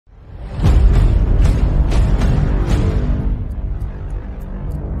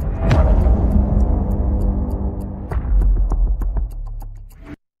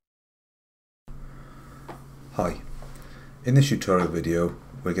In this tutorial video,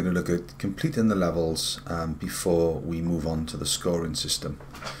 we're going to look at completing the levels before we move on to the scoring system.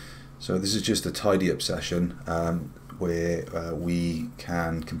 So this is just a tidy up session where we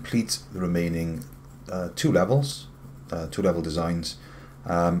can complete the remaining two level designs,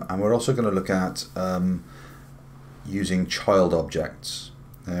 and we're also going to look at using child objects.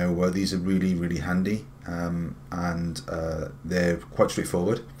 Now these are really handy, and they're quite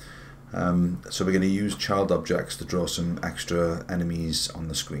straightforward. So we're going to use child objects to draw some extra enemies on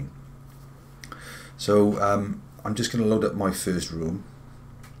the screen. So I'm just going to load up my first room.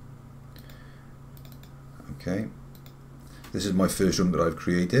 Okay, this is my first room that I've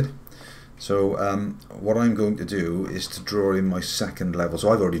created. So what I'm going to do is to draw in my second level. So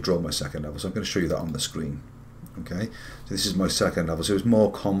I've already drawn my second level, so I'm going to show you that on the screen. Okay, so this is my second level, so it's more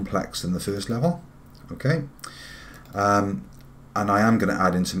complex than the first level. Okay, and I am going to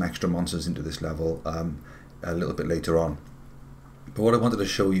add in some extra monsters into this level a little bit later on. But what I wanted to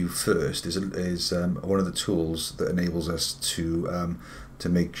show you first is one of the tools that enables us to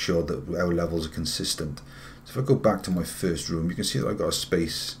make sure that our levels are consistent. So if I go back to my first room, you can see that I've got a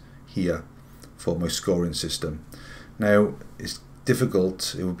space here for my scoring system. Now it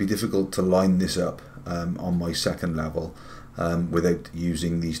would be difficult to line this up on my second level without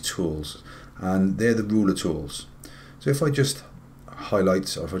using these tools, and they're the ruler tools. So if I just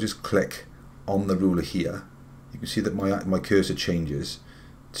highlight, or if I just click on the ruler here, you can see that my cursor changes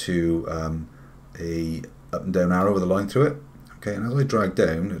to a up and down arrow with a line through it. Okay, and as I drag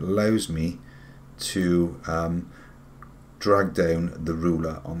down, it allows me to drag down the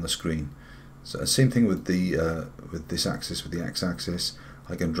ruler on the screen. So same thing with the with this axis, with the x-axis,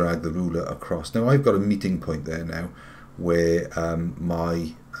 I can drag the ruler across. Now I've got a meeting point there now where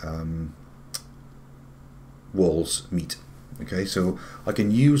my walls meet. Okay, so I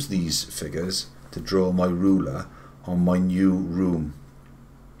can use these figures to draw my ruler on my new room.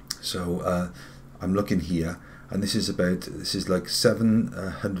 So I'm looking here, and this is like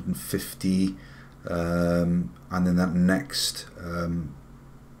 750, and then that next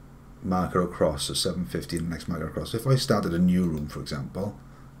marker across, so 750 and the next marker across. So if I started a new room, for example,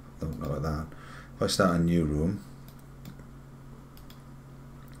 don't know like that. If I start a new room,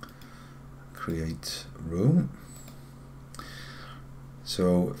 create room.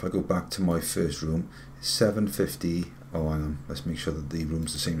 So if I go back to my first room, 750, oh hang on, let's make sure that the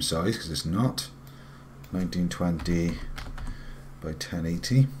room's the same size, because it's not. 1920 by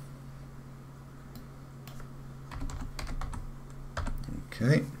 1080.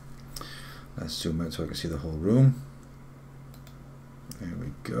 Okay, let's zoom out so I can see the whole room. There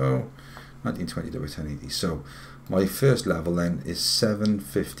we go, 1920 by 1080. So my first level then is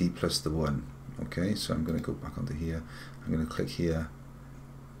 750 plus the 1. Okay, so I'm going to go back onto here, I'm going to click here,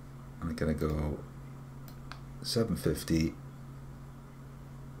 I'm going to go 750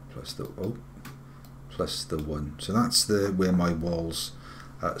 plus the plus the 1. So that's where my walls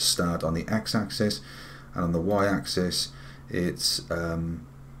start on the x-axis, and on the y-axis it's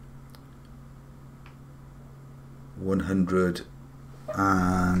 100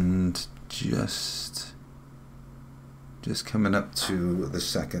 and just coming up to the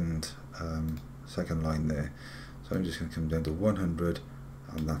second line there. So I'm just going to come down to 100,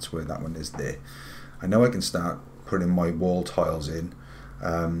 and that's where that one is there. I know I can start putting my wall tiles in,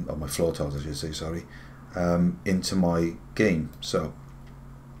 or my floor tiles I should say, sorry, into my game. So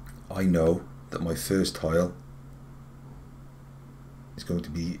I know that my first tile is going to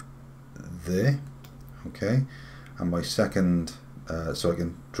be there, okay, and my second, so I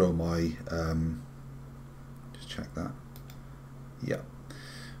can draw my, just check that, yeah.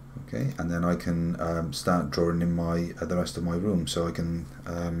 Okay, and then I can start drawing in the rest of my room. So I can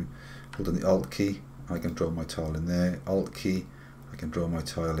hold on the Alt key, I can draw my tile in there. Alt key, I can draw my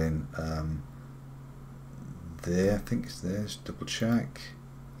tile in there. I think it's there. Just double check.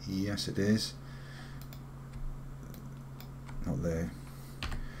 Yes, it is. Not there.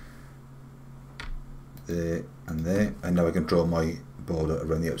 There and there. And now I can draw my border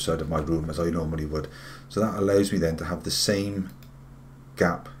around the outside of my room as I normally would. So that allows me then to have the same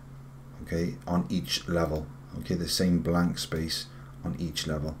gap, okay, on each level. Okay, the same blank space on each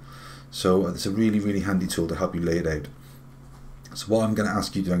level. So it's a really handy tool to help you lay it out. So what I'm going to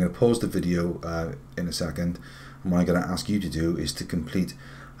ask you to do, I'm going to pause the video in a second, and what I'm going to ask you to do is to complete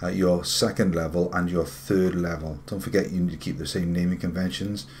your second level and your third level. Don't forget, you need to keep the same naming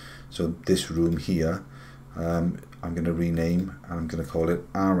conventions. So this room here, I'm going to rename, and I'm going to call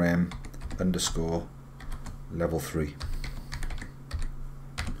it RM_level 3.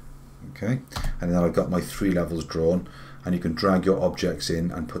 Okay, and then I've got my 3 levels drawn, and you can drag your objects in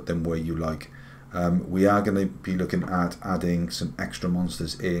and put them where you like. we are going to be looking at adding some extra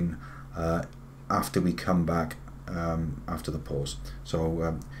monsters in after we come back after the pause.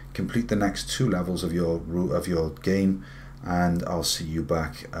 So complete the next 2 levels of your game, and I'll see you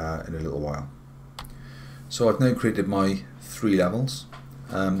back in a little while. So I've now created my 3 levels.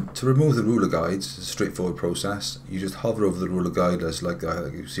 To remove the ruler guides, it's a straightforward process. You just hover over the ruler guide as like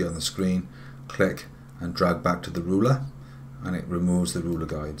you see on the screen, click and drag back to the ruler, and it removes the ruler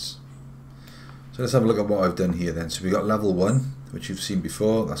guides. So let's have a look at what I've done here then. So we've got level 1, which you've seen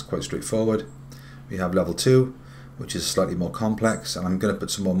before, that's quite straightforward. We have level 2, which is slightly more complex, and I'm going to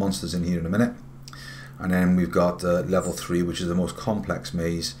put some more monsters in here in a minute. And then we've got level 3, which is the most complex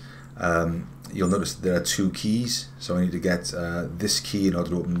maze. You'll notice that there are 2 keys, so I need to get this key in order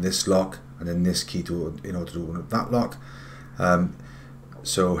to open this lock, and then this key in order to open up that lock.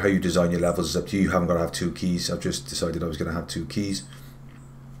 So how you design your levels is up to you. You haven't got to have 2 keys. I've just decided I was going to have 2 keys.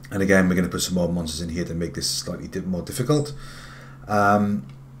 And again, we're going to put some more monsters in here to make this slightly more difficult.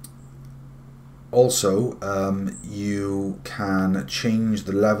 Also, you can change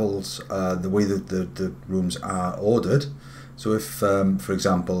the levels, the way that the rooms are ordered. So if, for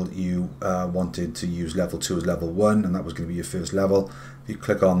example, you wanted to use level 2 as level 1, and that was going to be your first level, if you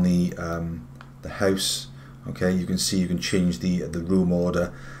click on the house, okay, you can see you can change the room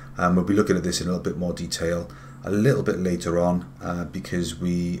order. We'll be looking at this in a little bit more detail a little bit later on, because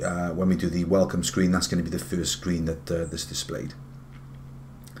when we do the welcome screen, that's going to be the first screen that that's displayed.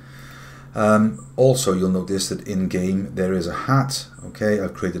 Also, you'll notice that in game there is a hat. Okay,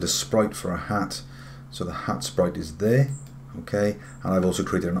 I've created a sprite for a hat, so the hat sprite is there. Okay, and I've also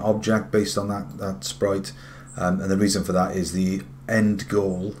created an object based on that sprite, and the reason for that is the end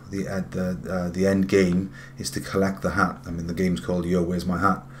goal, the end game is to collect the hat. I mean, the game's called Yo, Where's My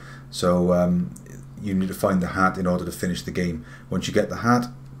Hat? So you need to find the hat in order to finish the game. Once you get the hat,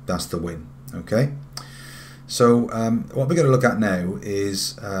 that's the win. Okay. So what we're going to look at now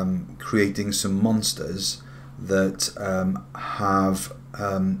is creating some monsters that have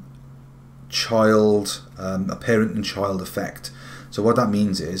a parent and child effect. So what that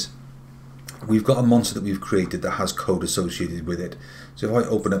means is we've got a monster that we've created that has code associated with it. So if I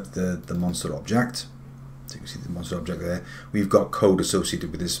open up the monster object, so you can see the monster object there, we've got code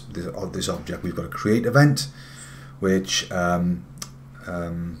associated with this object. We've got a create event, which if I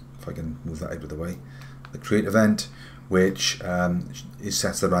can move that out of the way, the create event, which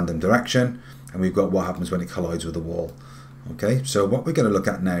sets the random direction, and we've got what happens when it collides with the wall. Okay, so what we're going to look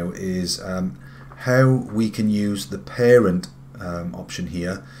at now is how we can use the parent option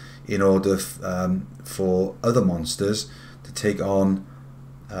here in order for other monsters to take on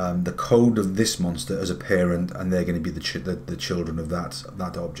the code of this monster as a parent, and they're going to be the children of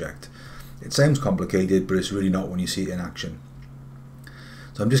that object. It sounds complicated, but it's really not when you see it in action.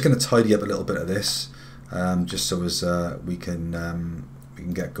 So I'm just going to tidy up a little bit of this, just so as we can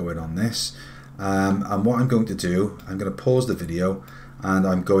get going on this. And what I'm going to do, I'm going to pause the video, and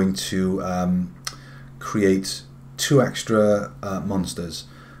I'm going to create 2 extra monsters.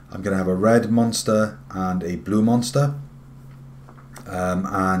 I'm going to have a red monster and a blue monster,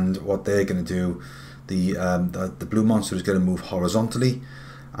 and what they're going to do, the blue monster is going to move horizontally,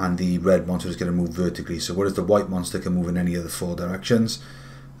 and the red monster is going to move vertically. So whereas the white monster can move in any of the 4 directions,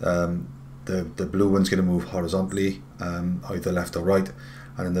 the blue one's going to move horizontally, either left or right,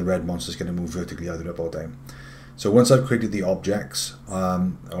 and then the red monster is going to move vertically, either up or down. So once I've created the objects,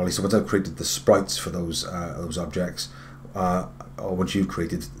 or at least once I've created the sprites for those objects, or once you've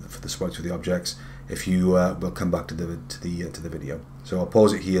created for the sprites for the objects, if you will come back to the video. So I'll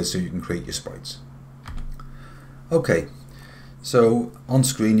pause it here so you can create your sprites. Okay, so on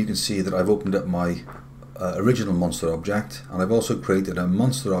screen you can see that I've opened up my original monster object, and I've also created a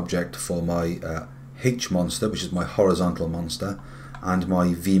monster object for my H monster, which is my horizontal monster, and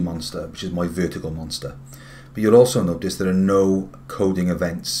my V monster, which is my vertical monster. But you'll also notice there are no coding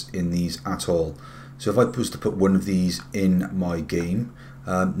events in these at all. So if I was to put one of these in my game,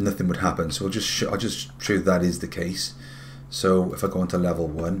 nothing would happen. So I'll just show you that is the case. So if I go into level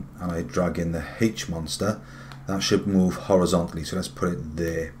 1 and I drag in the H monster, that should move horizontally. So let's put it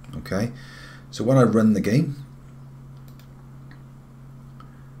there. Okay. So when I run the game,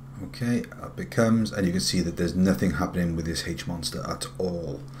 okay, it becomes, and you can see that there's nothing happening with this H monster at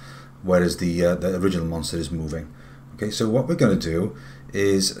all, whereas the original monster is moving. Okay, so what we're going to do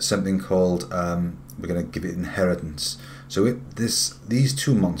is something called we're going to give it inheritance. So these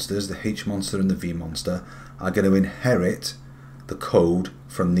 2 monsters, the H monster and the V monster, are going to inherit the code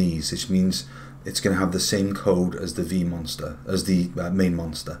from these, which means it's going to have the same code as the V monster, as the main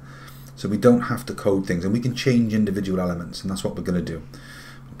monster. So we don't have to code things, and we can change individual elements, and that's what we're going to do.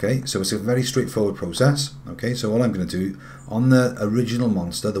 Okay, so it's a very straightforward process. Okay, so all I'm going to do on the original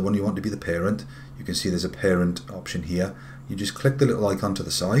monster, the one you want to be the parent, you can see there's a parent option here. You just click the little icon to the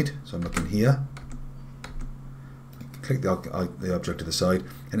side. So I'm looking here, click the object to the side,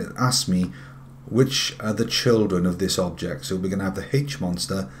 and it asks me which are the children of this object. So we're going to have the H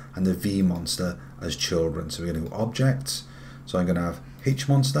monster and the V monster as children. So we're going to go objects. So I'm going to have H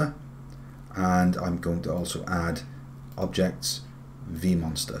monster, and I'm going to also add objects V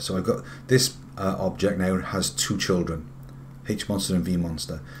monster. So I've got this object now has two children, H monster and V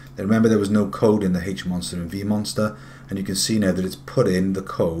monster. Now remember, there was no code in the H monster and V monster, and you can see now that it's put in the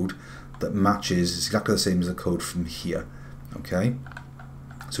code that matches, it's exactly the same as the code from here. Okay,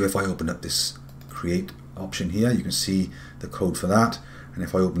 so if I open up this create option here, you can see the code for that, and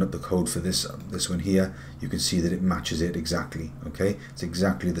if I open up the code for this one here, you can see that it matches it exactly. Okay, it's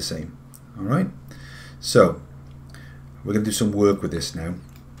exactly the same. All right, so we're going to do some work with this now.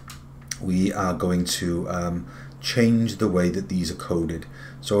 We are going to change the way that these are coded.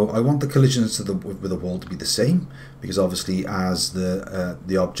 So I want the collisions to with the wall to be the same, because obviously as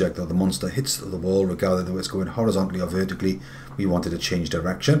the object or the monster hits the wall, regardless of whether it's going horizontally or vertically, we wanted to change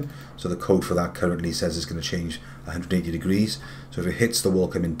direction. So the code for that currently says it's going to change 180 degrees. So if it hits the wall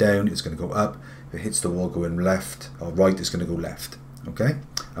coming down, it's going to go up. If it hits the wall going left or right, it's going to go left. Okay,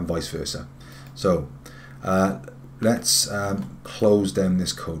 and vice versa. So let's close down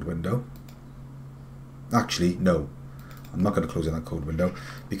this code window. Actually, no, I'm not going to close down that code window,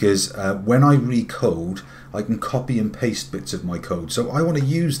 because when I recode, I can copy and paste bits of my code. So I want to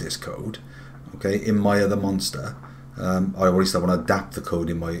use this code, okay, in my other monster. Or at least I want to adapt the code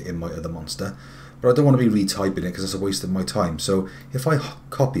in my other monster, but I don't want to be retyping it because it's a waste of my time. So if I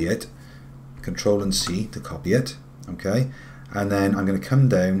copy it, Control and C to copy it, okay, and then I'm going to come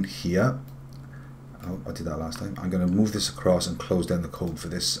down here. Oh, I did that last time. I'm going to move this across and close down the code for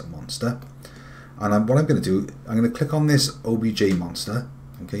this monster. And what I'm going to do, I'm going to click on this OBJ monster,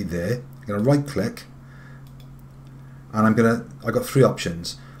 okay, there. I'm going to right click, and I've got three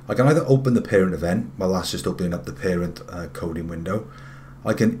options. I can either open the parent event, well that's just opening up the parent coding window.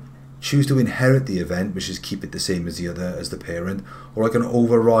 I can choose to inherit the event, which is keep it the same as the parent, or I can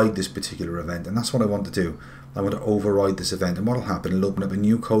override this particular event, and that's what I want to do. I want to override this event, and what will happen, it'll open up a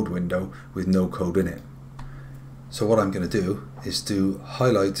new code window with no code in it. So what I'm going to do is to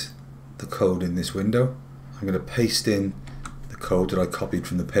highlight the code in this window. I'm going to paste in the code that I copied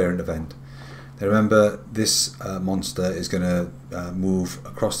from the parent event. Now remember, this monster is going to move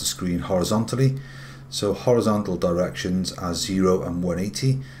across the screen horizontally. So horizontal directions are 0 and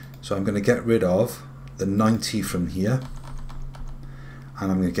 180. So I'm going to get rid of the 90 from here,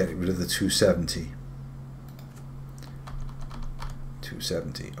 and I'm going to get rid of the 270.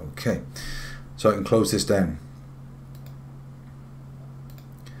 270. Okay, so I can close this down.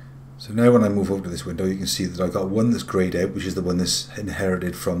 So now when I move over to this window, you can see that I've got one that's grayed out, which is the one that's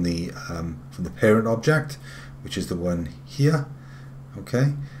inherited from the parent object, which is the one here.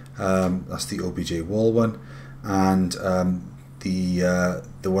 Okay, that's the OBJ wall one, and the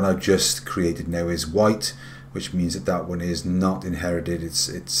one I've just created now is white, which means that one is not inherited. It's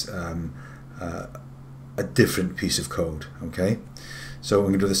a different piece of code. Okay, so I'm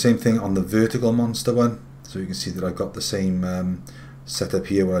going to do the same thing on the vertical monster one. So you can see that I've got the same setup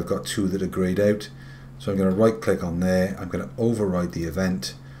here, where I've got two that are grayed out. So I'm going to right click on there, I'm going to override the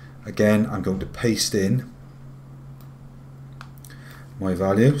event. Again, I'm going to paste in my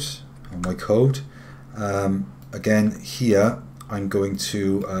values on my code. Again, here I'm going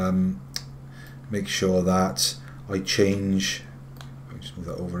to make sure that I change, let me just move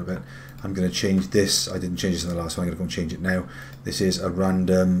that over a bit. I'm going to change this, I didn't change this in the last one, I'm going to go and change it now. This is a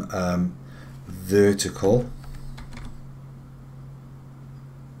random vertical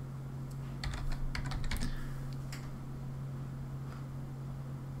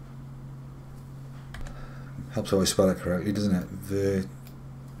helps if I spell it correctly, doesn't it?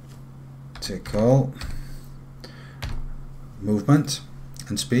 Vertical movement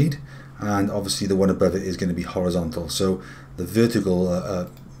and speed, and obviously the one above it is going to be horizontal. So the vertical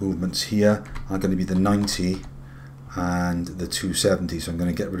movements here are going to be the 90 and the 270. So I'm going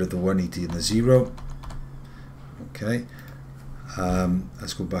to get rid of the 180 and the 0. Okay,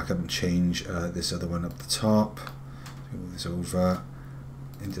 let's go back up and change this other one up the top. Move this over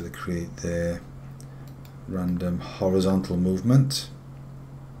into the create there. Random horizontal movement.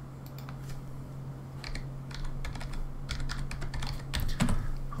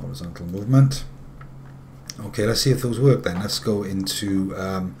 Horizontal movement. Okay, let's see if those work then. Let's go into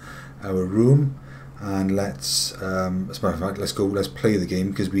our room, and let's as a matter of fact, let's play the game,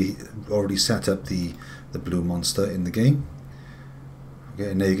 because we already set up the blue monster in the game.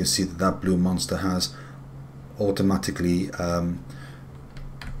 Okay, and now you can see that that blue monster has automatically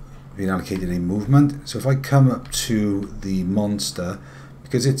been allocated a movement. So if I come up to the monster,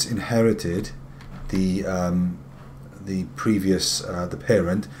 because it's inherited the previous the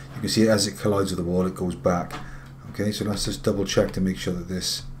parent, you can see as it collides with the wall, it goes back. Okay, so let's just double check to make sure that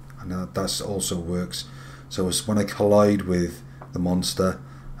this and that also works. So it's when I collide with the monster,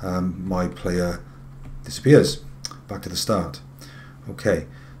 my player disappears back to the start. Okay,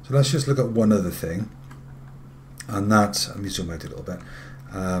 so let's just look at one other thing, and that, let me zoom out a little bit,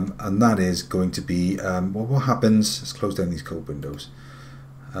 and that is going to be well, what happens. Let's close down these code windows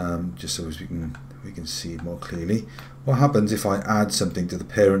just so as we can see more clearly. What happens if I add something to the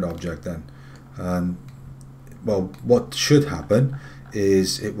parent object then? Well, what should happen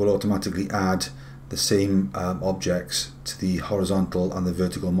is it will automatically add the same objects to the horizontal and the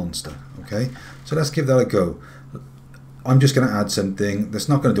vertical monster. Okay, so let's give that a go. I'm just going to add something that's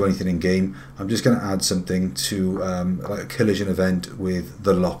not going to do anything in game. I'm just going to add something to like a collision event with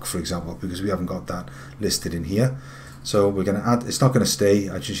the lock, for example, because we haven't got that listed in here. So we're going to add, it's not going to stay,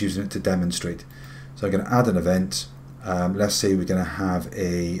 I'm just using it to demonstrate. So I'm going to add an event. Let's say we're going to have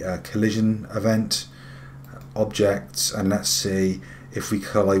a collision event, objects, and let's say if we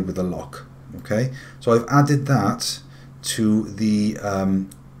collide with a lock. Okay, so I've added that to the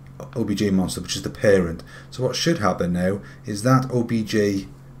OBJ monster, which is the parent. So what should happen now is that OBJ,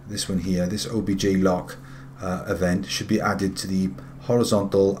 this one here, this OBJ lock event should be added to the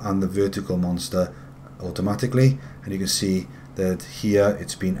horizontal and the vertical monster automatically, and you can see that here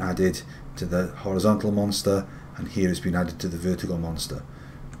it's been added to the horizontal monster, and here it's been added to the vertical monster.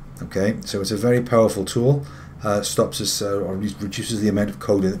 Okay, so it's a very powerful tool. Stops us or reduces the amount of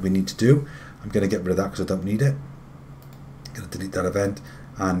coding that we need to do. I'm going to get rid of that because I don't need it. I'm going to delete that event,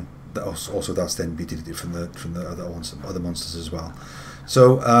 and also that's then be deleted from the other monsters as well.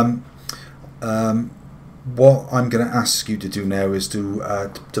 So what I'm going to ask you to do now is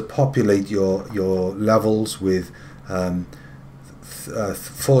to populate your levels with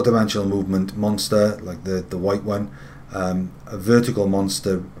four-dimensional movement monster, like the white one, a vertical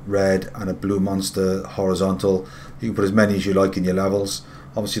monster red, and a blue monster horizontal. You can put as many as you like in your levels.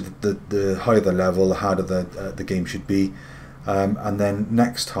 Obviously the higher the level, the harder the game should be. And then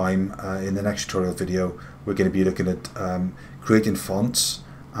next time, in the next tutorial video, we're going to be looking at creating fonts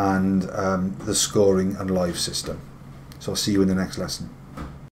and the scoring and live system. So I'll see you in the next lesson.